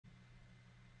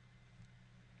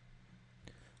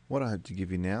What I hope to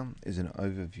give you now is an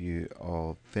overview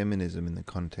of feminism in the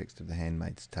context of The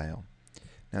Handmaid's Tale.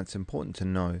 Now, it's important to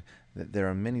know that there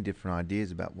are many different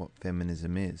ideas about what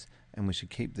feminism is, and we should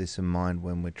keep this in mind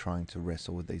when we're trying to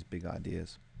wrestle with these big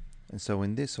ideas. And so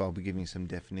in this, I'll be giving you some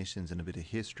definitions and a bit of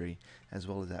history, as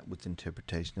well as Atwood's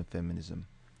interpretation of feminism.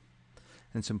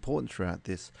 And it's important throughout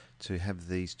this to have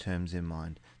these terms in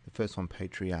mind. The first one,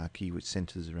 patriarchy, which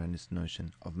centers around this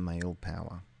notion of male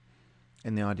power.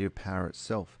 And the idea of power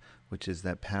itself, which is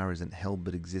that power isn't held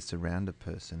but exists around a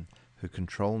person who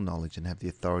control knowledge and have the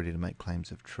authority to make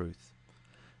claims of truth.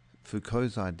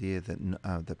 Foucault's idea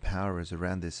that power is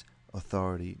around this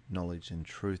authority, knowledge and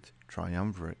truth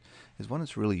triumvirate is one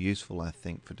that's really useful, I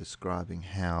think, for describing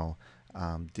how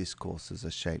discourses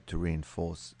are shaped to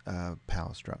reinforce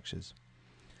power structures.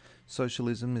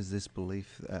 Socialism is this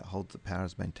belief that holds that power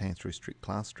is maintained through strict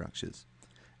class structures.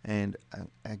 And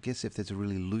I guess if there's a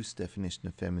really loose definition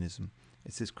of feminism,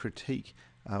 it's this critique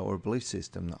or a belief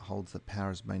system that holds that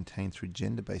power is maintained through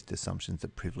gender-based assumptions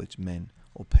that privilege men,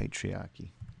 or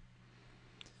patriarchy.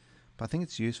 But I think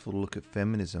it's useful to look at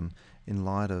feminism in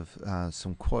light of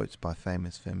some quotes by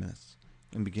famous feminists,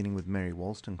 and beginning with Mary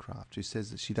Wollstonecraft, who says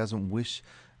that she doesn't wish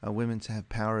women to have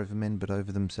power over men but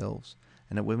over themselves,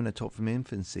 and that women are taught from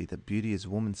infancy that beauty is a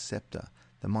woman's scepter.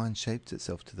 The mind shapes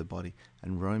itself to the body,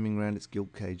 and roaming round its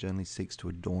gilt cage only seeks to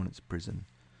adorn its prison.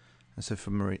 And so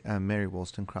for Mary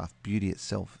Wollstonecraft, beauty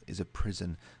itself is a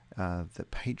prison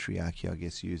that patriarchy, I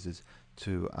guess, uses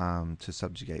to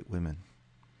subjugate women.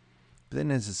 But then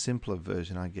there's a simpler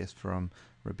version, I guess, from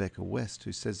Rebecca West,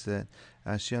 who says that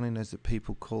she only knows that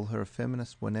people call her a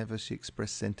feminist whenever she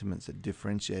expressed sentiments that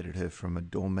differentiated her from a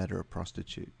doormat or a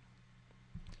prostitute.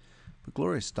 But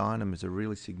Gloria Steinem is a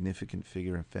really significant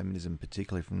figure in feminism,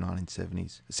 particularly from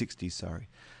 60s.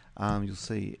 You'll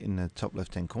see in the top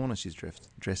left-hand corner she's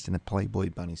dressed in a Playboy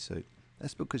bunny suit.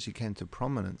 That's because she came to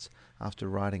prominence after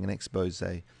writing an expose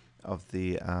of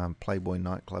the Playboy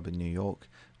nightclub in New York,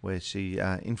 where she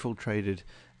infiltrated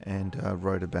and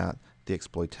wrote about the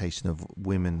exploitation of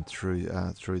women through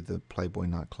the Playboy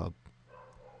nightclub.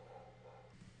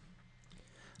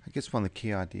 I guess one of the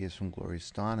key ideas from Gloria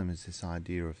Steinem is this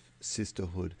idea of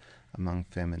sisterhood among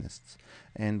feminists.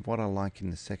 And what I like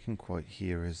in the second quote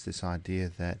here is this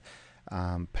idea that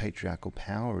patriarchal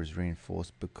power is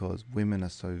reinforced because women are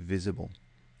so visible.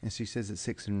 And she says that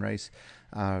sex and race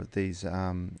are these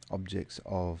objects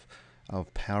of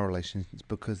power relations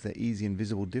because they're easy and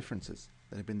visible differences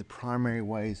that have been the primary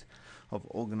ways of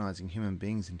organizing human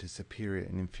beings into superior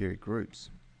and inferior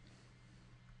groups.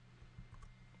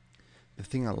 The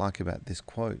thing I like about this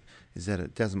quote is that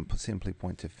it doesn't simply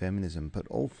point to feminism, but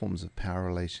all forms of power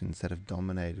relations that have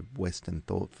dominated Western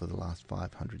thought for the last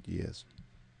 500 years.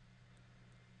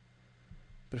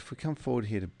 But if we come forward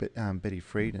here to Betty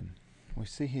Friedan, we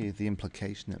see here the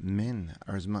implication that men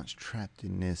are as much trapped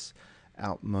in this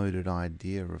outmoded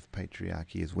idea of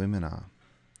patriarchy as women are,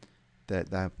 that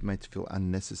they're made to feel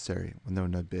unnecessary when there are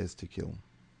no bears to kill.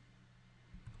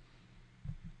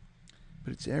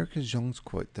 But it's Erica Zhong's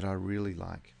quote that I really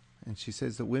like, and she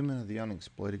says that women are the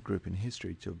unexploited group in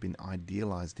history to have been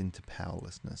idealized into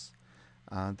powerlessness.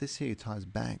 This here ties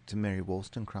back to Mary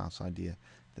Wollstonecraft's idea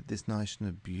that this notion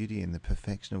of beauty and the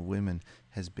perfection of women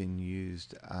has been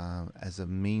used as a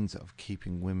means of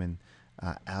keeping women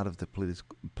out of the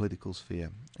political sphere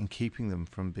and keeping them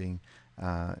from being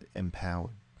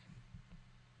empowered.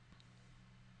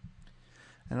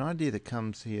 An idea that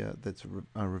comes here, that's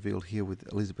revealed here with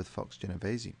Elizabeth Fox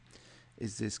Genovese,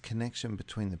 is this connection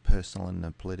between the personal and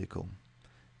the political.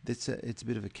 It's a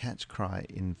bit of a catch cry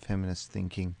in feminist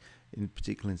thinking, in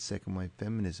particular in second wave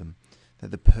feminism,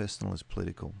 that the personal is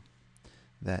political.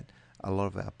 That a lot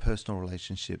of our personal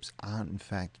relationships aren't in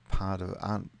fact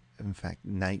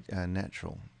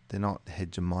natural. They're not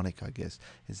hegemonic, I guess.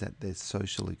 Is that they're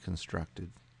socially constructed.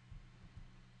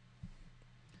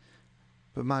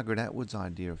 But Margaret Atwood's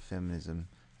idea of feminism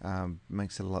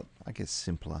makes it a lot, I guess,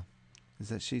 simpler. Is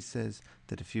that she says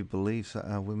that if you believe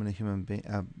women are human beings,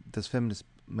 does feminist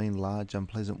mean large,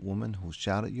 unpleasant woman who'll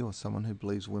shout at you, or someone who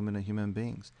believes women are human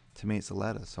beings? To me, it's the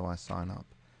latter, so I sign up.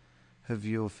 Her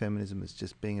view of feminism as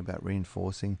just being about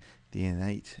reinforcing the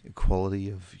innate equality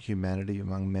of humanity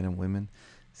among men and women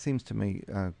seems to me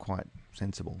quite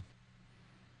sensible.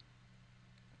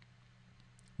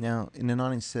 Now, in the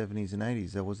 1970s and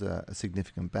 80s, there was a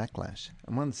significant backlash,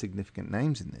 and one of the significant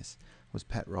names in this was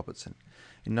Pat Robertson.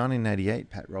 In 1988,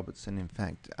 Pat Robertson, in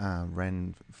fact,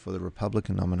 ran for the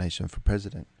Republican nomination for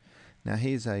president. Now,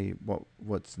 he's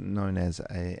what's known as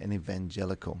an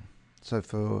evangelical. So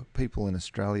for people in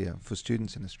Australia, for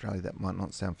students in Australia, that might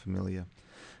not sound familiar,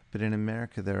 but in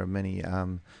America there are many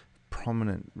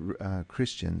prominent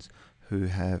Christians who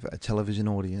have a television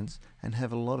audience and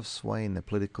have a lot of sway in the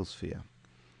political sphere.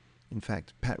 In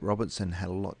fact, Pat Robertson had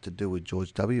a lot to do with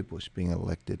George W. Bush being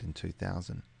elected in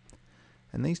 2000.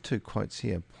 And these two quotes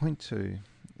here point to,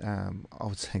 I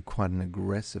would say, quite an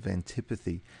aggressive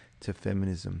antipathy to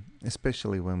feminism,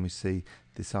 especially when we see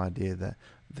this idea that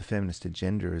the feminist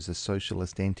agenda is a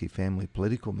socialist anti-family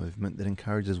political movement that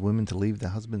encourages women to leave their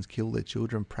husbands, kill their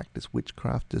children, practice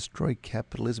witchcraft, destroy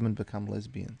capitalism, and become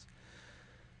lesbians.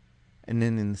 And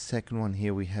then in the second one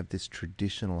here, we have this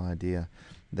traditional idea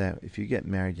that if you get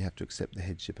married, you have to accept the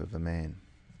headship of a man.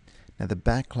 Now, the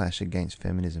backlash against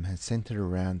feminism has centered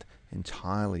around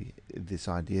entirely this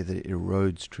idea that it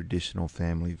erodes traditional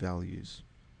family values.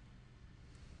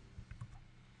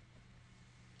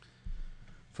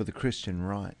 For the Christian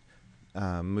right,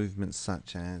 movements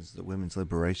such as the women's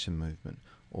liberation movement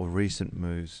or recent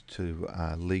moves to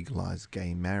legalize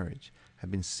gay marriage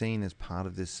have been seen as part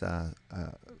of this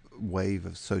wave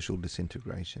of social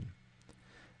disintegration.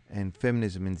 And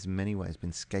feminism in many ways has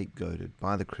been scapegoated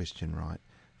by the Christian right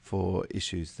for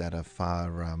issues that are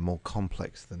far more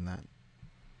complex than that.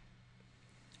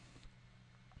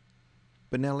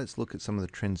 But now let's look at some of the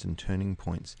trends and turning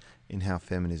points in how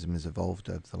feminism has evolved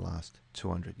over the last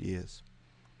 200 years.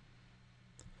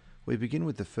 We begin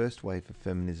with the first wave of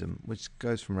feminism, which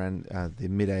goes from around the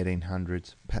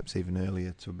mid-1800s, perhaps even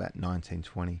earlier, to about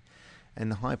 1920. And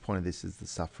the high point of this is the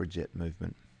suffragette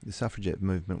movement. The suffragette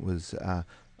movement was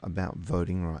about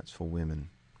voting rights for women.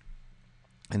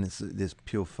 And it's this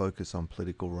pure focus on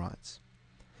political rights.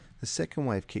 The second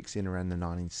wave kicks in around the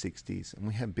 1960s, and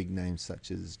we have big names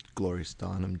such as Gloria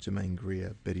Steinem, Germaine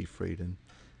Greer, Betty Friedan,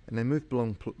 and they move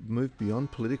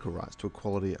beyond political rights to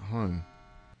equality at home,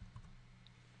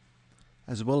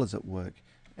 as well as at work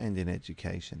and in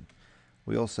education.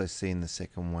 We also see in the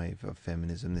second wave of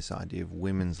feminism this idea of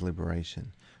women's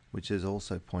liberation, which is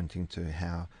also pointing to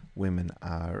how women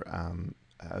are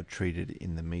treated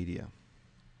in the media.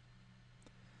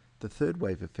 The third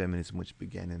wave of feminism, which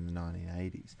began in the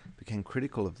 1980s, became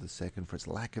critical of the second for its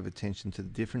lack of attention to the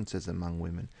differences among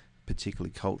women,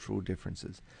 particularly cultural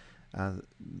differences.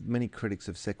 Many critics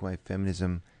of second wave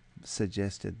feminism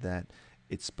suggested that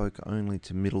it spoke only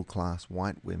to middle-class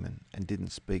white women and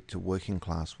didn't speak to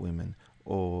working-class women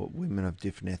or women of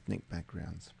different ethnic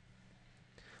backgrounds.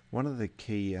 One of the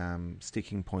key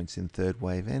sticking points in third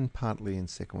wave and partly in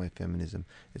second wave feminism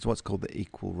is what's called the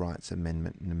Equal Rights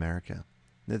Amendment in America.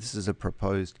 Now, this is a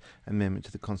proposed amendment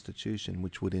to the Constitution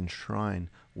which would enshrine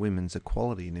women's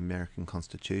equality in the American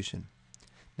Constitution.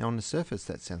 Now, on the surface,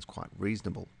 that sounds quite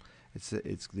reasonable. It's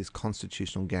this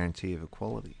constitutional guarantee of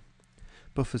equality.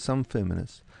 But for some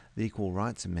feminists, the Equal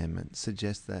Rights Amendment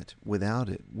suggests that without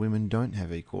it, women don't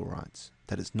have equal rights,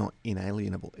 that it's not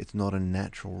inalienable, it's not a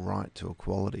natural right to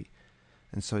equality.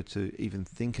 And so to even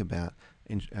think about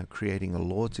creating a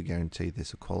law to guarantee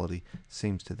this equality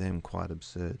seems to them quite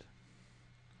absurd.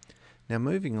 Now,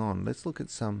 moving on, let's look at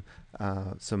some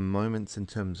moments in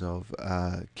terms of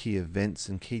key events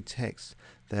and key texts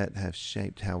that have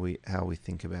shaped how we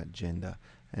think about gender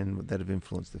and that have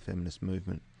influenced the feminist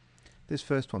movement. This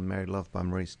first one, Married Love by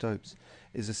Marie Stopes,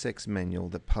 is a sex manual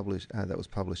that was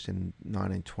published in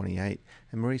 1928,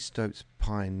 and Marie Stopes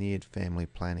pioneered family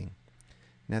planning.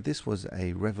 Now, this was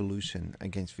a revolution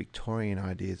against Victorian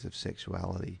ideas of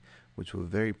sexuality, which were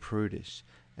very prudish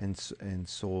and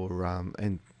saw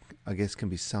and I guess can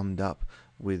be summed up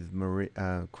with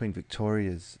Queen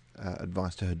Victoria's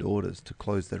advice to her daughters to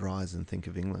close their eyes and think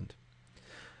of England.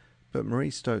 But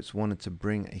Marie Stopes wanted to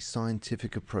bring a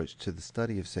scientific approach to the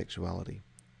study of sexuality,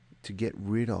 to get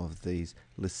rid of these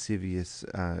lascivious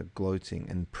gloating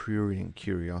and prurient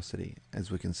curiosity, as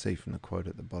we can see from the quote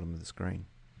at the bottom of the screen.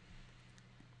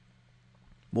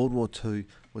 World War II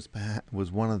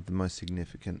was one of the most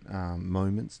significant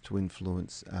moments to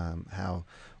influence how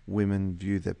women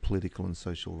view their political and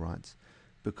social rights,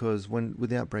 because with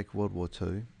the outbreak of World War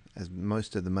II, as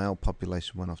most of the male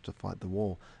population went off to fight the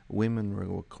war, women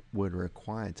were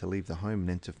required to leave the home and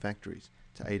enter factories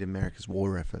to aid America's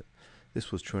war effort.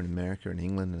 This was true in America and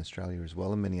England and Australia as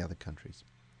well, and many other countries.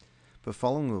 But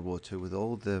following World War II, with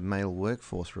all the male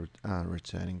workforce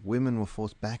returning, women were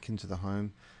forced back into the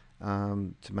home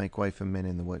to make way for men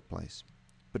in the workplace.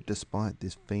 But despite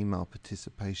this, female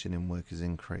participation in work has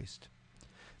increased.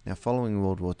 Now, following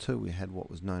World War II, we had what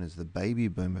was known as the baby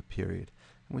boomer period,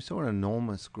 and we saw an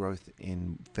enormous growth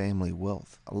in family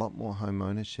wealth, a lot more home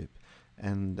ownership,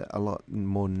 and a lot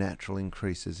more natural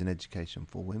increases in education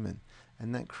for women.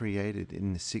 And that created,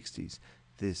 in the 60s,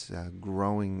 this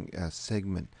growing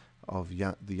segment of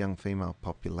the young female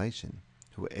population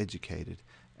who were educated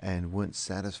and weren't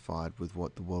satisfied with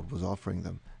what the world was offering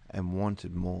them and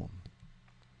wanted more.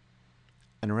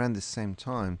 And around this same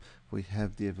time, we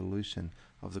have the evolution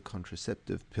of the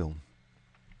contraceptive pill.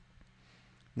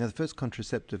 Now, the first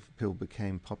contraceptive pill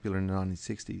became popular in the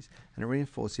 1960s, and it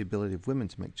reinforced the ability of women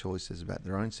to make choices about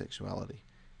their own sexuality.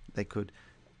 They could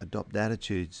adopt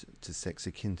attitudes to sex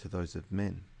akin to those of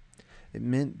men. It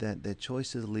meant that their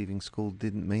choices leaving school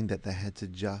didn't mean that they had to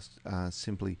just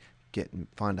simply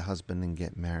find a husband and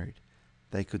get married.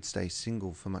 They could stay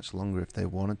single for much longer if they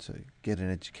wanted to, get an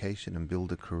education and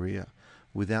build a career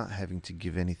without having to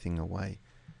give anything away.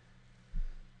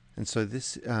 And so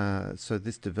this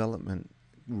development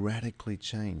radically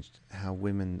changed how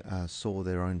women saw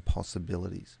their own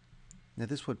possibilities. Now,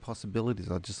 this word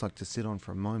possibilities I'd just like to sit on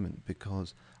for a moment,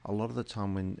 because a lot of the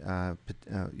time when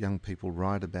young people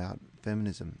write about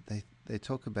feminism, they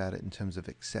talk about it in terms of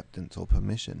acceptance or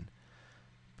permission.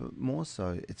 But more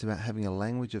so, it's about having a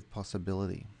language of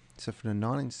possibility. So from the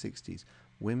 1960s,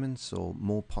 women saw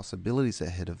more possibilities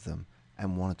ahead of them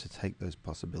and wanted to take those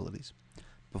possibilities.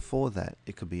 Before that,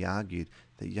 it could be argued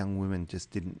that young women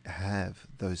just didn't have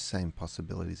those same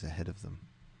possibilities ahead of them.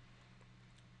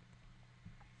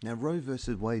 Now, Roe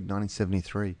versus Wade,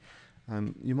 1973,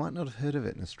 you might not have heard of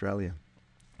it in Australia,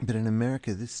 but in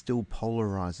America, this still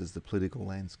polarizes the political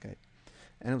landscape.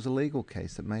 And it was a legal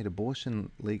case that made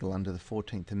abortion legal under the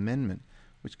 14th Amendment,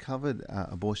 which covered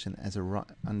abortion as a right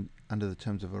under the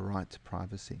terms of a right to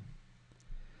privacy.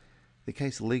 The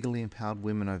case legally empowered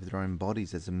women over their own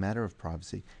bodies as a matter of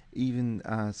privacy. Even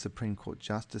Supreme Court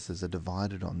justices are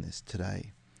divided on this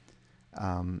today.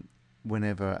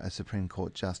 Whenever a Supreme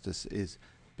Court justice is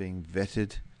being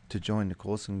vetted to join the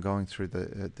course and going through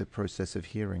the process of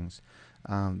hearings,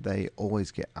 they always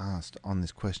get asked on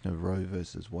this question of Roe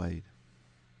versus Wade.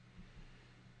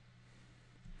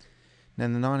 Now,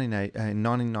 in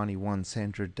 1991,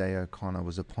 Sandra Day O'Connor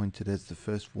was appointed as the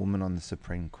first woman on the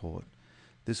Supreme Court.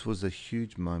 This was a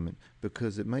huge moment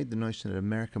because it made the notion that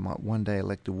America might one day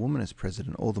elect a woman as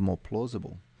president all the more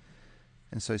plausible.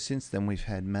 And so since then, we've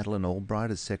had Madeleine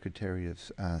Albright as Secretary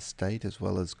of State, as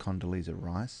well as Condoleezza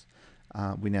Rice.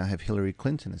 We now have Hillary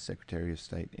Clinton as Secretary of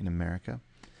State in America.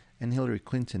 And Hillary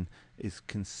Clinton is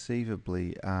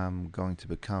conceivably going to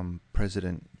become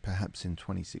president perhaps in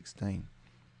 2016.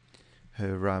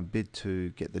 Her bid to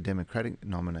get the Democratic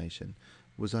nomination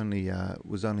was only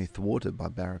thwarted by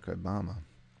Barack Obama.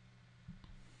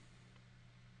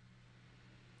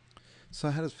 So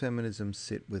how does feminism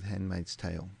sit with Handmaid's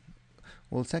Tale?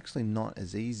 Well, it's actually not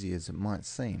as easy as it might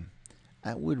seem.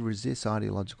 Atwood resists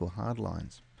ideological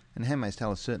hardlines, and Handmaid's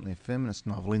Tale is certainly a feminist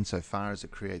novel insofar as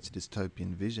it creates a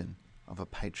dystopian vision of a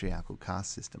patriarchal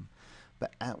caste system.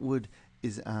 But Atwood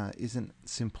isn't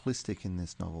simplistic in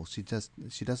this novel. She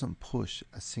doesn't push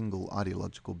a single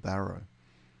ideological barrow.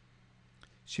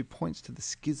 She points to the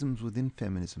schisms within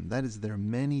feminism. That is, there are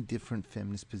many different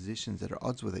feminist positions that are at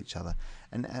odds with each other,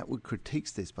 and Atwood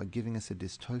critiques this by giving us a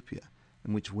dystopia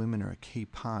in which women are a key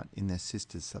part in their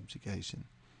sisters' subjugation.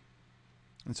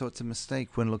 And so it's a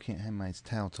mistake when looking at Handmaid's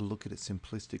Tale to look at it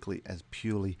simplistically as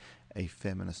purely a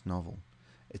feminist novel.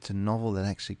 It's a novel that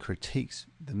actually critiques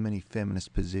the many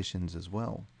feminist positions as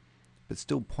well, but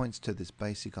still points to this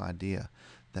basic idea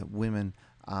that women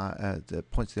that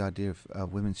points to the idea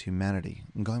of women's humanity.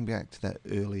 And going back to that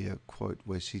earlier quote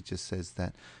where she just says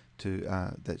that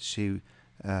that she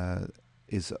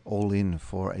is all in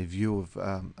for a view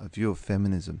of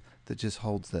feminism that just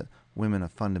holds that women are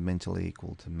fundamentally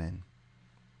equal to men.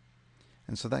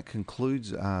 And so that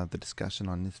concludes the discussion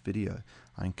on this video.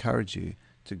 I encourage you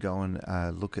to go and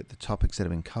look at the topics that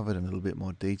have been covered in a little bit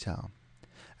more detail.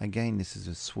 Again, this is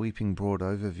a sweeping, broad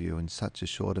overview in such a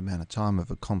short amount of time of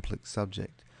a complex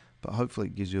subject, but hopefully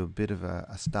it gives you a bit of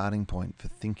a starting point for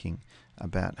thinking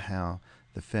about how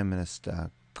the feminist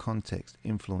context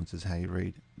influences how you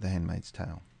read The Handmaid's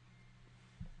Tale.